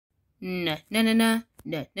Na na na na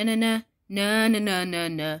na na na na na na na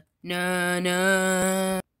na na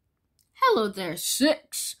na. Hello there,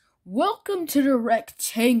 6. Welcome to the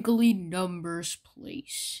Rectangly numbers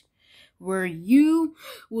place, where you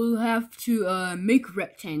will have to make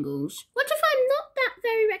rectangles. What if I'm not that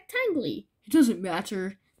very rectangly? It doesn't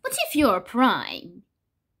matter. What if you're a prime?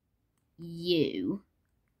 You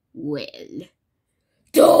will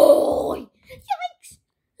die. Yikes!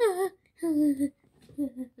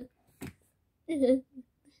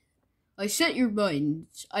 I set your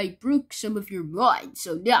minds. I broke some of your minds,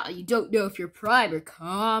 so now you don't know if you're prime or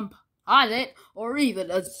composite or even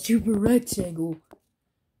a super rectangle.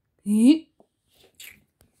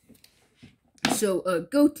 So,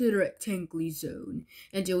 go to the rectangly zone,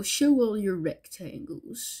 and it'll show all your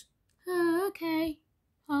rectangles. Okay.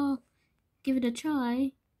 I'll give it a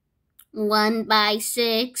try.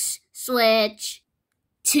 1x6, switch.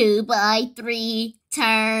 2x3,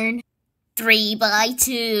 turn.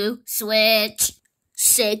 3x2, switch.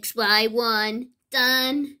 6x1,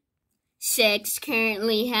 done. 6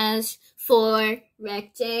 currently has 4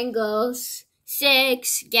 rectangles.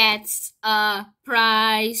 6 gets a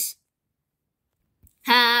prize.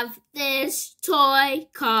 Have this toy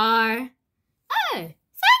car. Oh, thank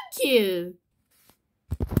you.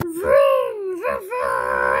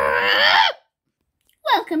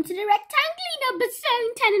 Welcome to the Rectangly number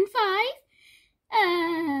zone 10 and 5.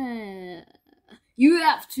 You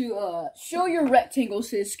have to show your rectangles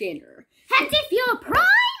to the scanner. And if you're prime,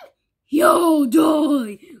 You'll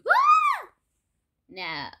die.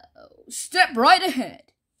 no. Step right ahead.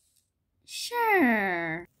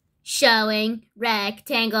 Sure. Showing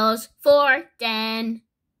rectangles for 10.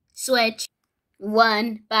 Switch.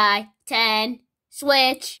 1x10.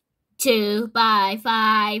 Switch.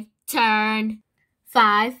 2x5. Turn.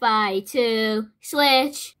 5x2.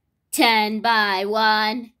 Switch.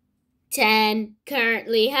 10x1. 10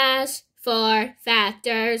 currently has 4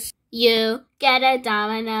 factors. You get a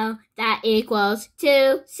domino that equals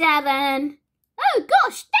 2, 7. Oh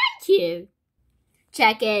gosh, thank you.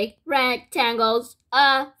 Checking rectangles,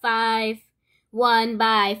 a 5.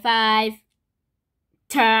 1x5.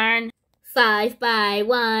 Turn.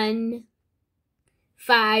 5x1.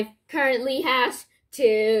 5 currently has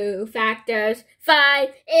 2 factors. 5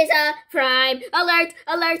 is a prime. Alert,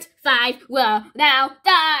 alert. 5 will now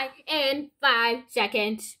die in 5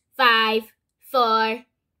 seconds. 5, 4,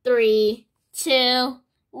 3, 2,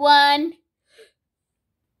 1.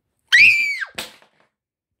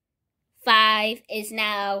 5 is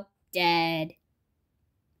now dead.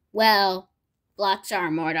 Well, blocks are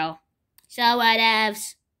immortal. So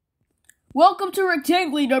whatevs. Welcome to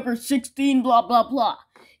Rectangly number 16, blah, blah, blah.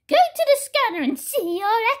 Go to the scanner and see your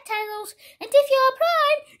rectangles, and if you're a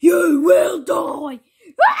prime, You will die.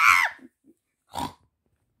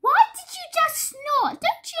 why did you just snort?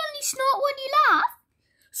 Don't you only snort when you laugh?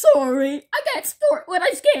 Sorry, I get snort when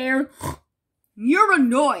I scare. You're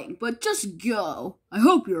annoying, but just go. I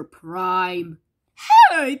hope you're prime.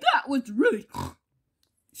 Hey, that was rude.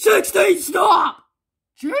 16, stop!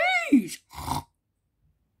 Jeez!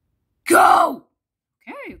 Go!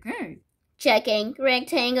 Okay. Checking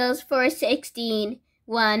rectangles for 16.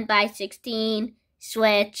 1x16.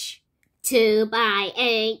 Switch.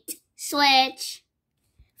 2x8. Switch.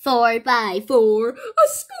 4x4. A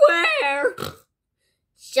square!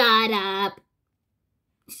 Shut up.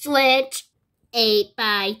 Switch.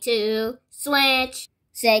 8x2. Switch.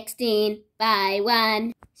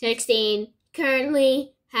 16x1. 16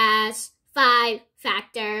 currently has 5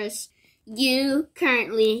 factors. You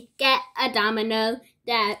currently get a domino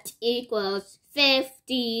that equals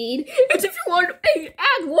 15. And if you want 8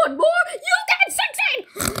 and 1 more, you get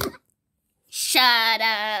 16! Shut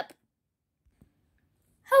up.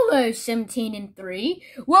 Hello, 17 and 3.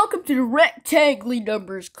 Welcome to the Rectangly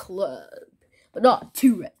Numbers Club. But not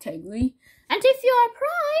too rectangly. And if you're a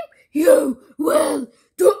prime, You will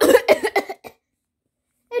do oh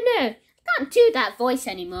no, I can't do that voice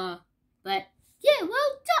anymore. But yeah,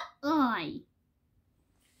 well done.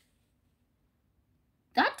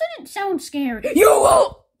 That didn't sound scary. You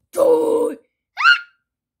will die.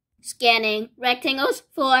 Scanning rectangles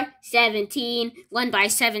for 17.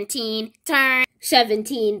 1x17. Turn.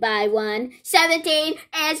 17x1. 17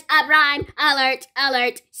 is a prime. Alert,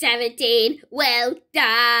 alert. 17 will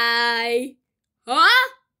die. Huh?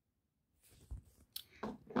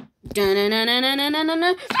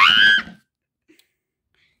 Dun-dun-dun-dun-dun-dun-dun-dun.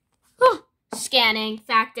 Scanning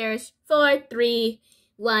factors for 3.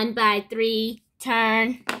 1x3.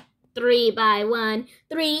 Turn. 3x1.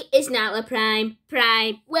 3 is now a prime.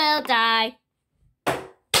 Prime will die.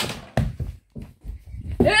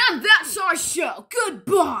 And that's our show.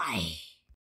 Goodbye.